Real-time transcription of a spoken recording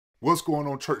What's going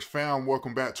on, church fam?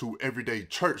 Welcome back to Everyday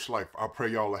Church Life. I pray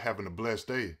y'all are having a blessed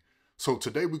day. So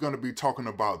today we're going to be talking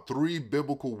about 3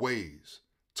 biblical ways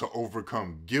to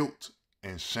overcome guilt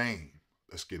and shame.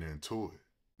 Let's get into it.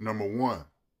 Number 1,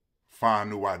 find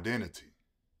new identity.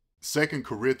 2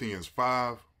 Corinthians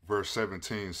 5 verse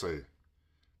 17 say,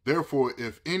 "Therefore,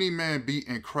 if any man be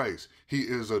in Christ, he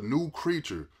is a new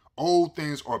creature. Old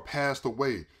things are passed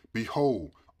away.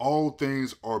 Behold, all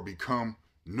things are become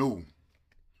new."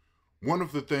 One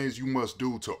of the things you must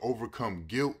do to overcome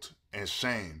guilt and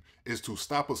shame is to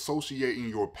stop associating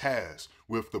your past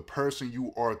with the person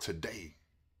you are today.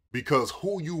 Because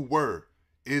who you were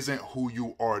isn't who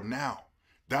you are now.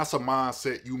 That's a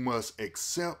mindset you must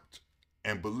accept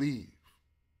and believe.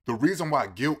 The reason why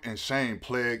guilt and shame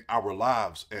plague our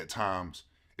lives at times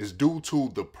is due to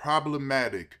the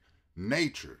problematic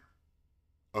nature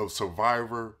of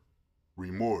survivor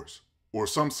remorse, or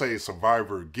some say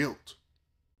survivor guilt.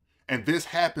 And this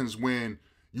happens when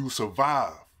you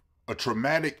survive a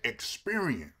traumatic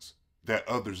experience that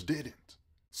others didn't.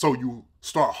 So you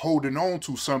start holding on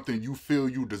to something you feel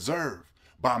you deserve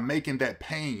by making that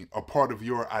pain a part of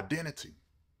your identity.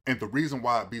 And the reason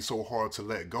why it be so hard to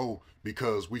let go,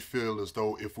 because we feel as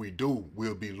though if we do,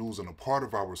 we'll be losing a part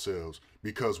of ourselves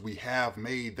because we have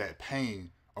made that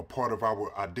pain a part of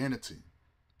our identity.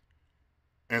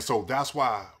 And so that's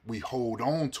why we hold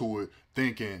on to it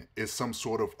thinking it's some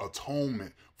sort of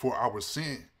atonement for our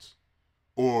sins,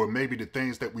 or maybe the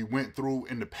things that we went through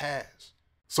in the past.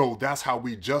 So that's how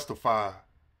we justify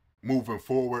moving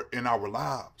forward in our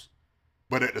lives.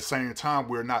 But at the same time,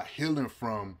 we're not healing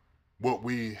from what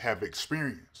we have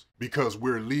experienced because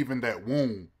we're leaving that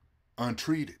wound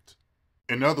untreated.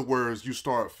 In other words, you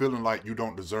start feeling like you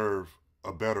don't deserve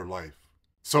a better life.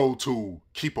 So to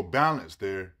keep a balance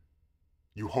there,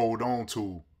 you hold on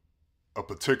to a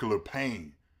particular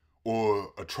pain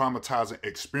or a traumatizing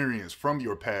experience from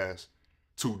your past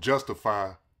to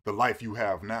justify the life you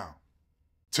have now.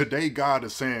 Today, God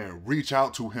is saying, reach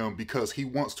out to Him because He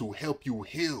wants to help you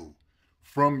heal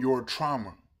from your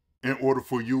trauma in order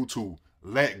for you to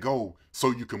let go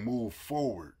so you can move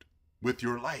forward with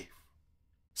your life.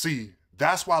 See,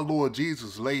 that's why Lord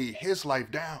Jesus laid His life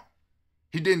down.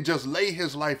 He didn't just lay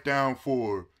His life down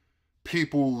for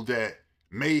people that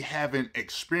may haven't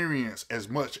experienced as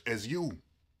much as you.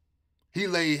 He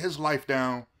laid His life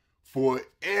down for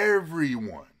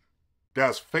everyone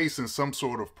that's facing some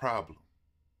sort of problem,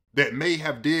 that may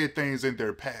have did things in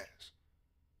their past.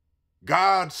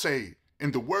 God say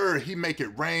in the word, He make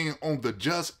it rain on the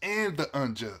just and the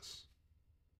unjust.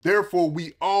 Therefore,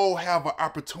 we all have an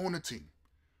opportunity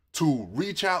to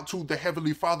reach out to the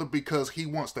Heavenly Father because He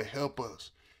wants to help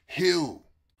us heal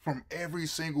from every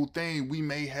single thing we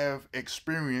may have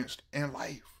experienced in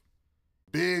life,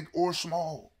 big or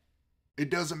small.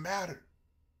 It doesn't matter.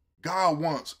 God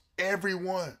wants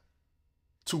everyone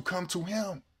to come to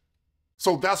Him.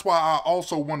 So that's why I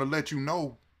also want to let you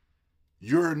know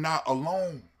you're not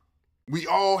alone. We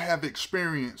all have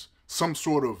experienced some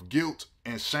sort of guilt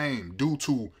and shame due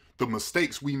to the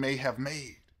mistakes we may have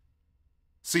made.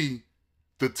 See,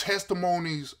 the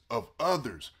testimonies of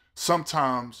others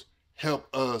sometimes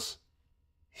help us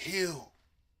heal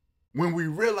when we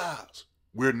realize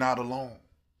we're not alone.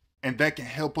 And that can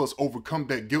help us overcome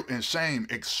that guilt and shame,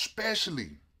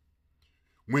 especially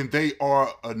when they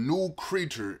are a new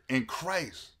creature in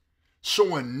Christ,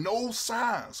 showing no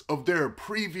signs of their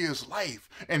previous life,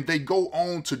 and they go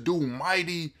on to do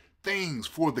mighty things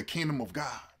for the kingdom of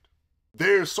God.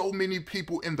 There's so many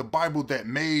people in the Bible that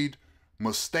made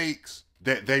mistakes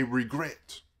that they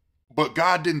regret. But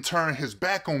God didn't turn His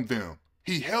back on them.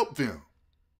 He helped them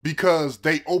because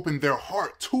they opened their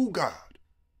heart to God.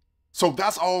 So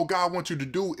that's all God wants you to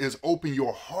do is open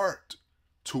your heart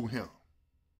to Him,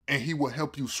 and He will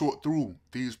help you sort through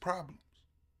these problems.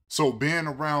 So being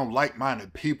around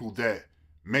like-minded people that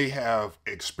may have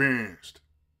experienced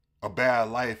a bad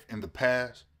life in the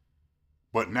past,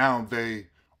 but now they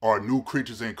are new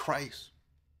creatures in Christ,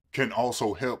 can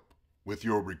also help with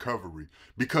your recovery,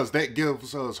 because that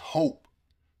gives us hope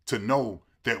to know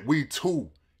that we too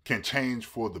can change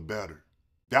for the better.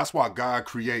 That's why God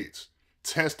creates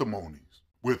testimonies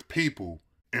with people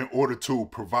in order to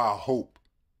provide hope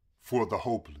for the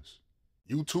hopeless.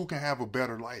 You too can have a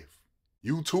better life.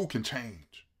 You too can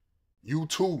change. You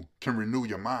too can renew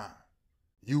your mind.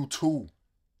 You too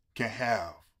can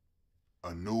have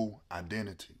a new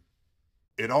identity.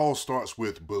 It all starts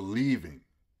with believing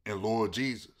in Lord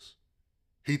Jesus.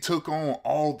 He took on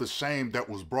all the shame that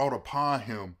was brought upon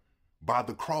Him by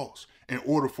the cross in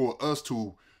order for us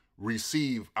to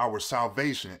receive our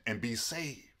salvation and be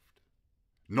saved.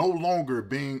 No longer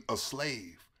being a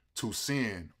slave to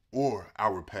sin or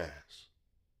our past.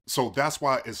 So that's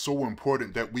why it's so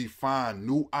important that we find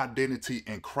new identity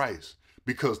in Christ,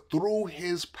 because through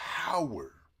his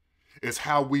power is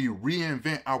how we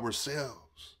reinvent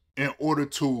ourselves in order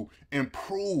to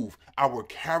improve our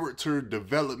character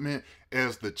development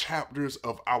as the chapters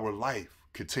of our life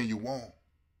continue on.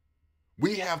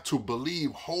 We have to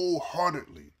believe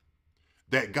wholeheartedly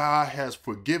that God has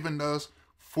forgiven us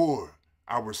for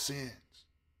our sins,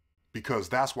 because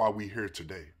that's why we're here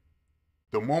today.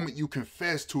 The moment you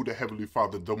confess to the Heavenly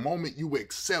Father, the moment you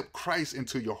accept Christ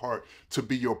into your heart to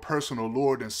be your personal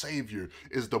Lord and Savior,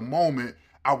 is the moment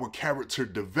our character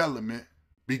development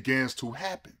begins to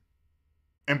happen.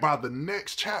 And by the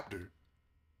next chapter,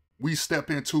 we step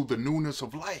into the newness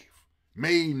of life,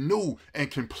 made new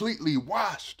and completely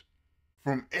washed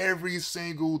from every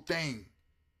single thing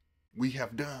we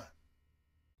have done.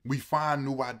 We find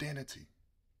new identity.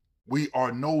 We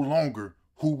are no longer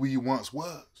who we once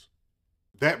was.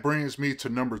 That brings me to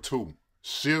number 2,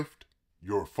 shift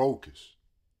your focus.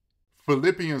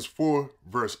 Philippians 4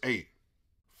 verse 8.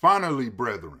 Finally,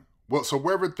 brethren,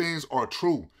 whatsoever things are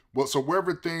true,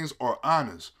 whatsoever things are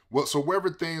honest, whatsoever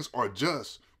things are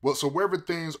just, whatsoever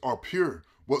things are pure,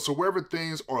 whatsoever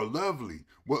things are lovely,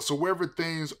 whatsoever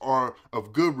things are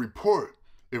of good report,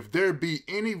 if there be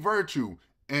any virtue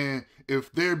and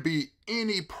if there be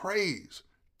any praise,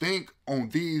 think on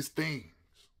these things.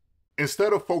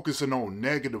 Instead of focusing on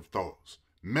negative thoughts,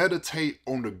 meditate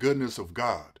on the goodness of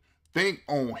God. Think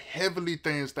on heavenly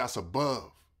things that's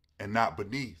above and not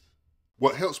beneath.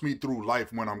 What helps me through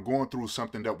life when I'm going through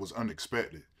something that was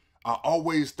unexpected, I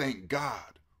always thank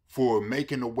God for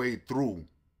making a way through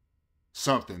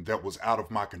something that was out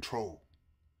of my control,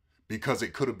 because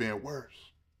it could have been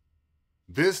worse.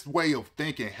 This way of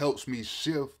thinking helps me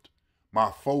shift my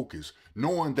focus,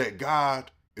 knowing that God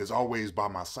is always by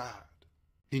my side.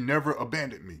 He never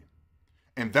abandoned me.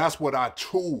 And that's what I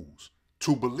choose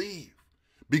to believe.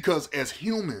 Because as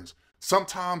humans,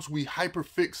 sometimes we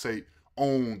hyperfixate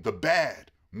on the bad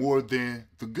more than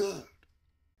the good.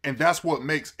 And that's what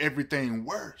makes everything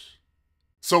worse.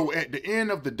 So at the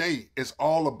end of the day, it's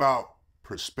all about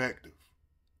perspective.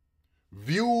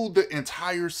 View the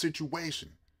entire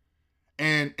situation.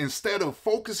 And instead of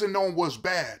focusing on what's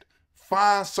bad,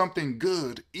 find something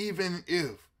good, even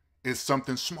if it's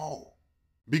something small.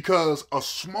 Because a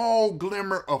small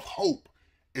glimmer of hope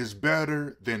is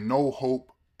better than no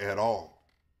hope at all.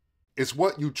 It's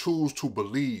what you choose to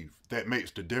believe that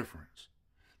makes the difference.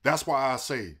 That's why I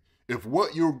say, if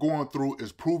what you're going through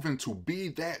is proven to be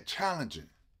that challenging,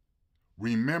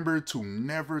 remember to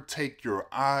never take your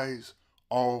eyes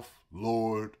off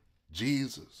Lord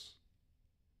Jesus.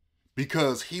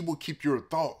 Because he will keep your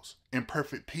thoughts in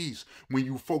perfect peace when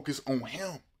you focus on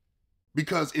him.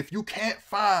 Because if you can't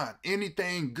find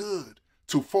anything good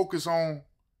to focus on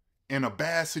in a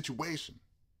bad situation,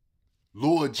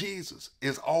 Lord Jesus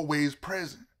is always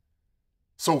present.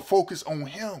 So focus on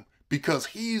him, because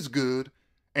he's good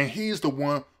and he's the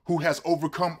one who has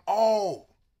overcome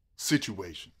all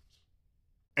situations.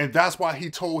 And that's why he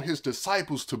told his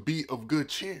disciples to be of good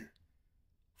cheer,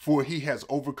 for he has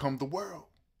overcome the world.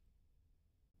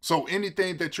 So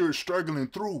anything that you're struggling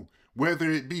through, whether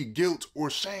it be guilt or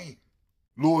shame,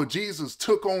 Lord Jesus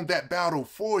took on that battle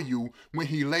for you when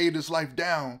he laid his life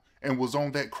down and was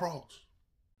on that cross.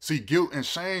 See, guilt and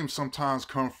shame sometimes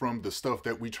come from the stuff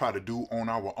that we try to do on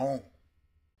our own.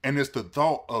 And it's the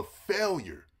thought of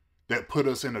failure that put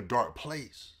us in a dark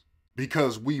place,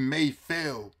 because we may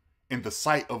fail in the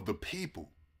sight of the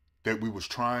people that we was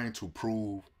trying to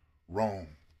prove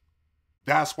wrong.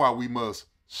 That's why we must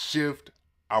shift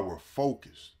our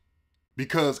focus,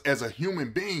 because as a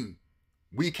human being,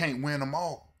 we can't win them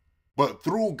all. But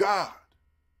through God,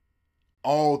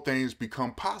 all things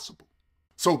become possible.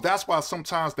 So that's why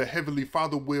sometimes the Heavenly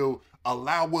Father will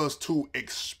allow us to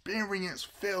experience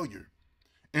failure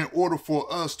in order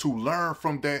for us to learn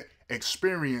from that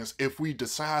experience if we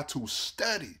decide to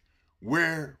study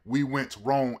where we went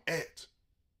wrong at,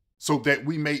 so that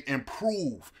we may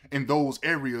improve in those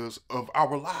areas of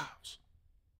our lives.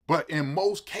 But in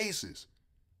most cases,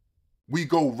 we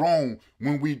go wrong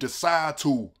when we decide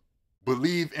to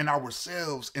believe in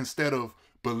ourselves instead of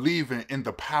believing in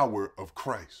the power of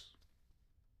Christ.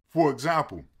 For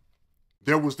example,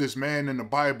 there was this man in the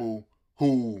Bible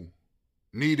who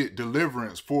needed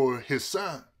deliverance for his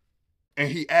son.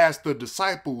 And he asked the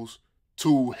disciples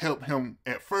to help him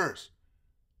at first,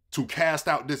 to cast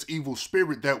out this evil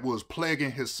spirit that was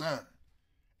plaguing his son.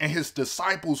 And his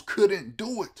disciples couldn't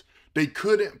do it. They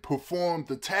couldn't perform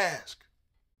the task.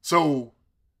 So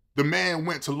the man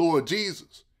went to Lord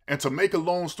Jesus. And to make a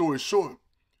long story short,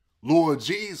 Lord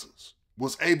Jesus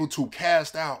was able to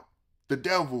cast out the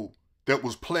devil that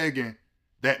was plaguing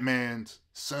that man's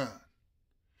son.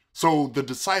 So the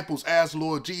disciples asked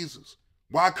Lord Jesus,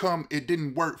 why come it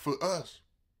didn't work for us?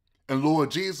 And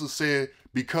Lord Jesus said,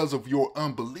 because of your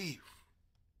unbelief.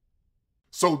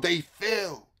 So they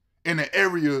fell in an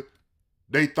area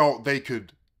they thought they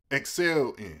could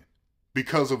excel in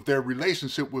because of their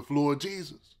relationship with Lord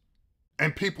Jesus.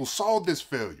 And people saw this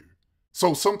failure.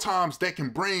 So sometimes that can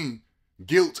bring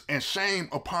guilt and shame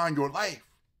upon your life.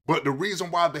 But the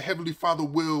reason why the Heavenly Father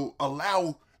will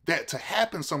allow that to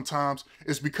happen sometimes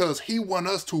is because He wants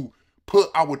us to put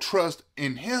our trust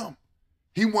in Him.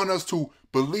 He wants us to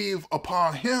believe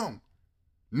upon Him,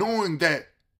 knowing that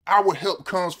our help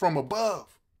comes from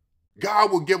above.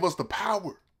 God will give us the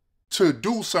power to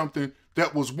do something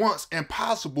that was once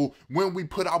impossible when we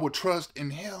put our trust in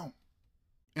Him,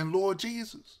 in Lord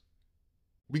Jesus.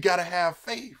 We got to have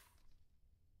faith.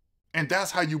 And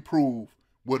that's how you prove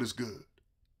what is good.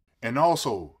 And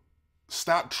also,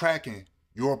 stop tracking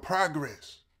your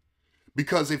progress.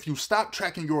 Because if you stop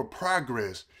tracking your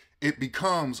progress, it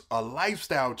becomes a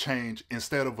lifestyle change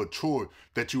instead of a chore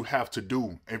that you have to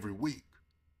do every week.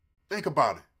 Think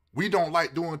about it. We don't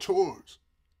like doing chores.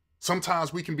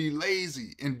 Sometimes we can be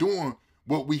lazy in doing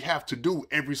what we have to do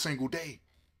every single day.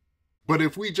 But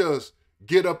if we just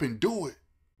get up and do it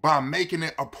by making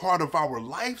it a part of our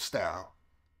lifestyle,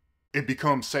 it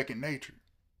becomes second nature.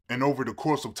 And over the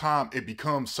course of time, it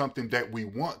becomes something that we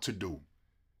want to do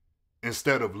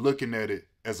instead of looking at it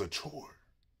as a chore.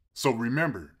 So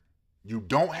remember, you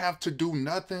don't have to do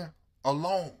nothing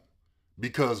alone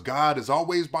because God is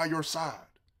always by your side.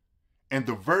 And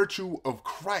the virtue of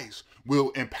Christ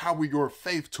will empower your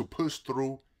faith to push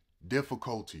through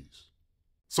difficulties.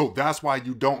 So that's why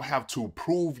you don't have to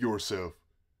prove yourself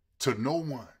to no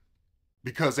one.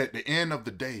 Because at the end of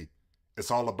the day,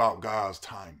 it's all about God's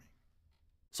timing.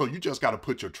 So you just got to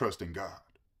put your trust in God.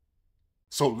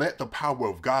 So let the power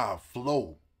of God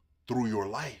flow through your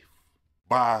life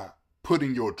by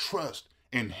putting your trust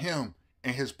in Him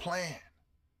and His plan.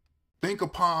 Think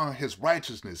upon His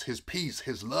righteousness, His peace,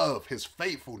 His love, His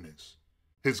faithfulness,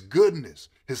 His goodness,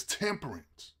 His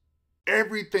temperance,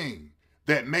 everything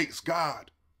that makes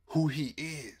God who He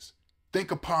is.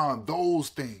 Think upon those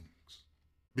things,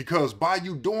 because by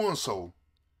you doing so,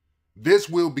 this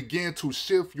will begin to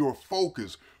shift your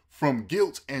focus from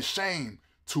guilt and shame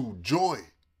to joy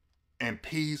and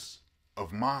peace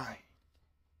of mind.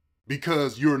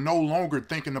 Because you're no longer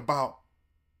thinking about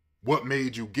what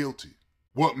made you guilty,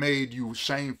 what made you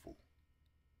shameful.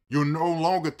 You're no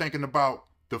longer thinking about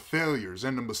the failures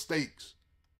and the mistakes.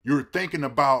 You're thinking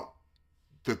about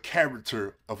the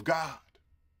character of God.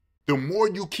 The more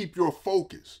you keep your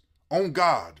focus on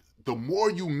God, the more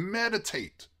you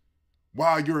meditate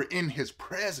while you're in His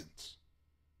presence,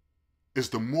 is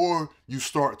the more you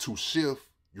start to shift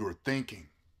your thinking.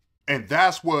 And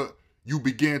that's what you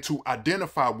begin to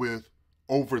identify with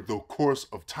over the course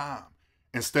of time,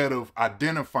 instead of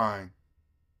identifying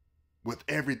with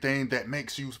everything that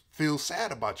makes you feel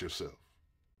sad about yourself.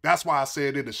 That's why I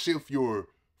said it'll shift your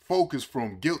focus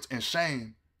from guilt and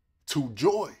shame to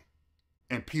joy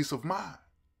and peace of mind.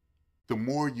 The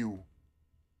more you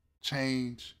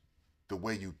change the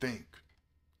way you think,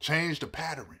 change the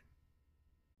pattern.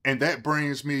 And that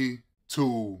brings me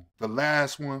to the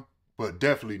last one, but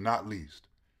definitely not least.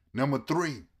 Number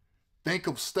 3, think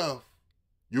of stuff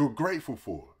you're grateful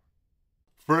for.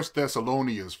 1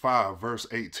 Thessalonians 5 verse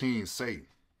 18 say,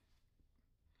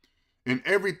 "In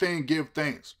everything give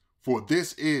thanks, for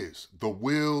this is the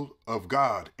will of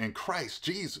God in Christ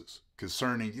Jesus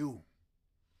concerning you."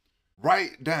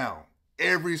 Write down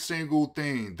every single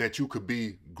thing that you could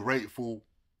be grateful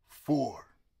for.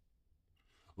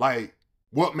 Like,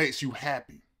 what makes you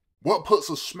happy? What puts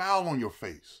a smile on your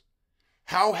face?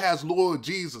 How has Lord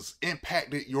Jesus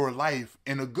impacted your life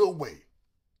in a good way?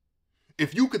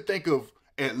 If you could think of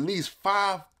at least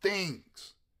 5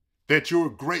 things that you're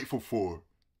grateful for,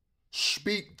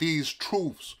 speak these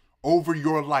truths over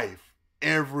your life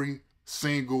every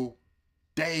single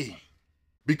day.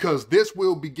 Because this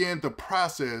will begin the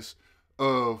process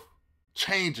of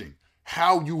changing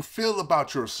how you feel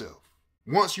about yourself.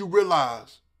 Once you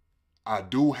realize, I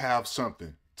do have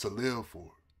something to live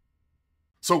for.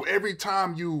 So every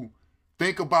time you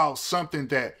think about something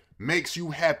that makes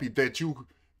you happy, that you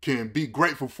can be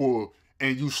grateful for,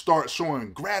 and you start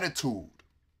showing gratitude,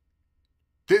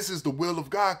 this is the will of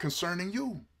God concerning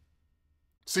you.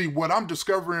 See, what I'm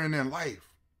discovering in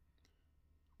life,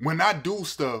 when I do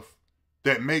stuff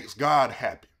that makes God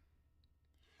happy,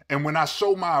 and when I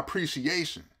show my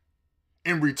appreciation,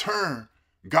 in return,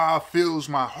 God fills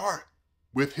my heart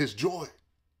with his joy.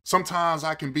 Sometimes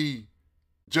I can be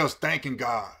just thanking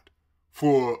God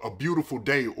for a beautiful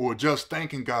day, or just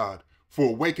thanking God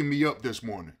for waking me up this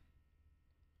morning,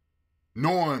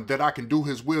 knowing that I can do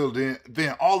his will.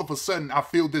 Then all of a sudden I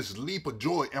feel this leap of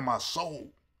joy in my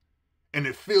soul, and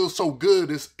it feels so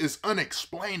good. It's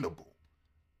unexplainable.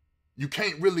 You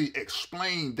can't really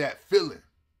explain that feeling.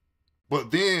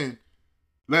 But then,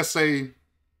 let's say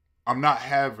I'm not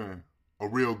having a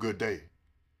real good day,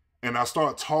 and I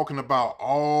start talking about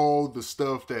all the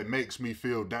stuff that makes me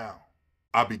feel down.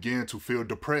 I begin to feel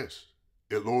depressed.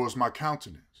 It lowers my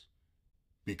countenance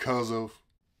because of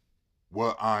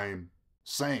what I'm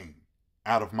saying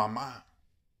out of my mind.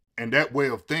 And that way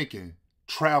of thinking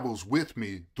travels with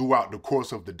me throughout the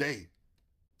course of the day.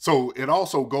 So it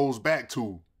also goes back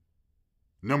to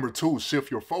number 2,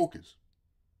 shift your focus.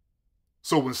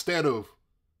 So instead of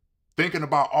thinking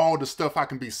about all the stuff I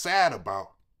can be sad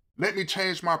about, let me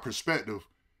change my perspective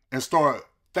and start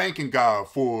thanking God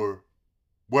for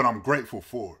what I'm grateful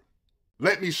for.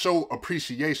 Let me show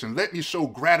appreciation. Let me show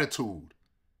gratitude,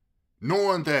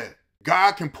 knowing that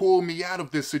God can pull me out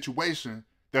of this situation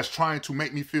that's trying to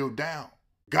make me feel down.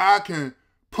 God can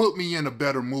put me in a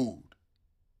better mood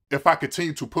if I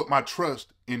continue to put my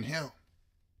trust in him.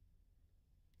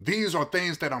 These are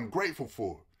things that I'm grateful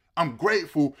for. I'm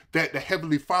grateful that the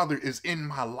Heavenly Father is in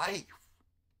my life,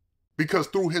 because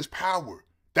through his power,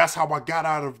 that's how I got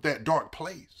out of that dark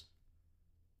place.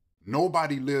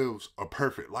 Nobody lives a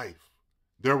perfect life.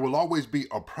 There will always be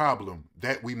a problem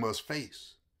that we must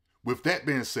face. With that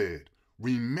being said,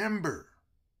 remember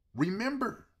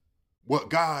what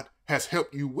God has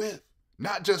helped you with,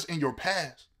 not just in your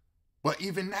past, but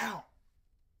even now.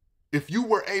 If you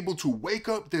were able to wake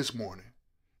up this morning,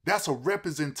 that's a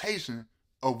representation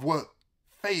of what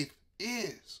faith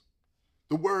is.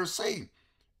 The words say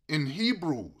in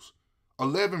Hebrews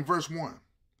 11 verse 1,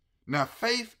 now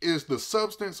faith is the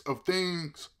substance of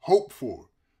things hoped for,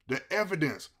 the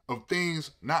evidence of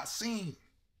things not seen.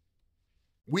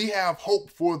 We have hope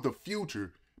for the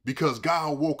future because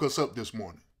God woke us up this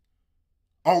morning.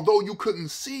 Although you couldn't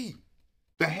see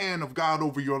the hand of God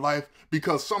over your life,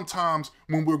 because sometimes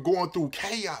when we're going through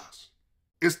chaos,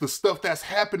 it's the stuff that's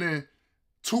happening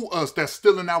to us that's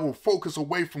stealing our focus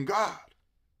away from God.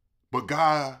 But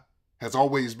God has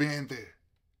always been there.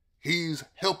 He's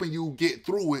helping you get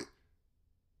through it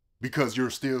because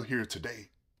you're still here today.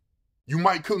 You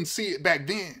might couldn't see it back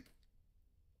then,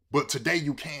 but today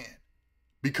you can,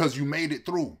 because you made it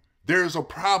through. There's a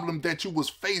problem that you was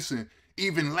facing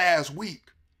even last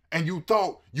week, and you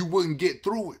thought you wouldn't get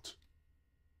through it,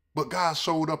 but God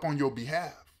showed up on your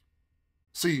behalf.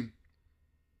 See,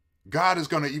 God is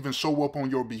going to even show up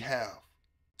on your behalf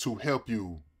to help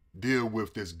you deal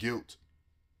with this guilt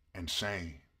and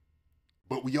shame.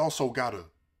 But we also got to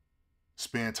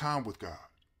spend time with God,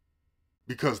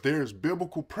 because there's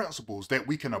biblical principles that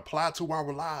we can apply to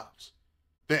our lives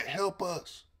that help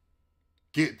us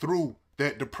get through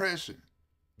that depression,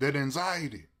 that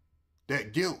anxiety,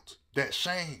 that guilt, that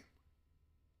shame.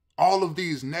 All of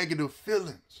these negative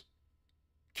feelings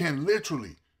can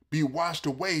literally be washed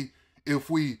away if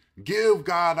we give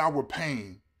God our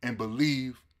pain and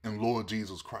believe in Lord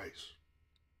Jesus Christ.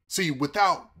 See,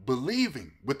 without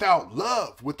believing, without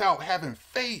love, without having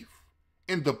faith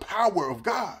in the power of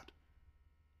God,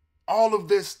 all of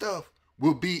this stuff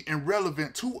will be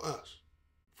irrelevant to us.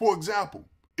 For example,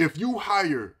 if you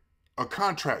hire a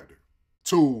contractor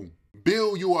to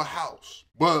build you a house,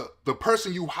 but the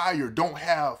person you hire don't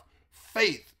have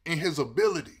faith in his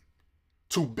ability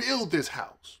to build this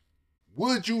house,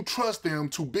 would you trust them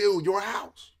to build your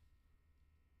house?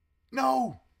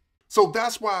 No. So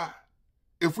that's why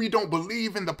if we don't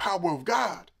believe in the power of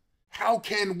God, how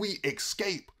can we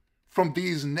escape from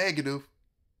these negative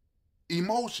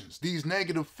emotions, these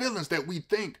negative feelings that we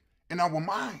think in our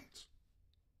minds?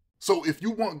 So if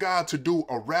you want God to do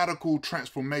a radical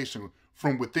transformation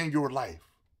from within your life,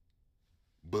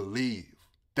 believe.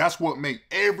 That's what makes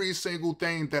every single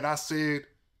thing that I said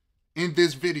in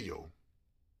this video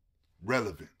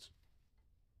relevant.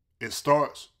 It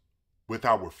starts with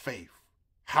our faith.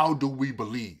 How do we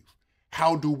believe?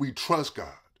 How do we trust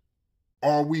God?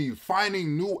 Are we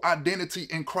finding new identity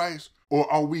in Christ,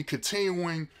 or are we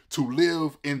continuing to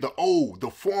live in the old, the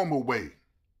former way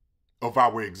of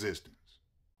our existence?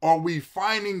 Are we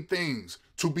finding things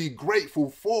to be grateful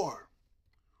for,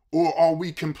 or are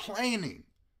we complaining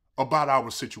about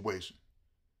our situation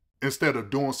instead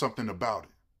of doing something about it?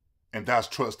 And that's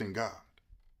trusting God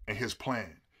and his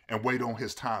plan and wait on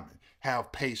his timing.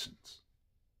 Have patience.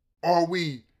 Are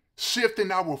we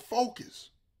shifting our focus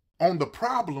on the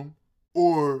problem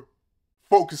or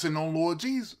focusing on Lord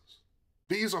Jesus?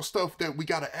 These are stuff that we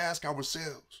got to ask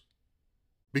ourselves,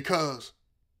 because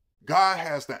God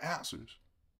has the answers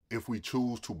if we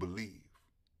choose to believe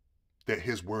that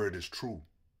his word is true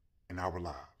in our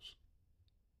lives.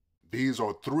 These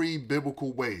are 3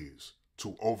 biblical ways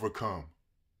to overcome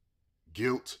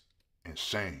guilt and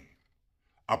shame.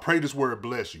 I pray this word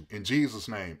bless you. In Jesus'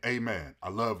 name, amen. I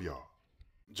love y'all.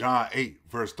 John 8,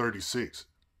 verse 36.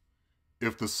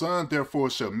 If the Son therefore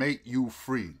shall make you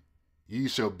free, ye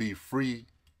shall be free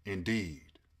indeed.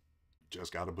 You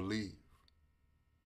just got to believe.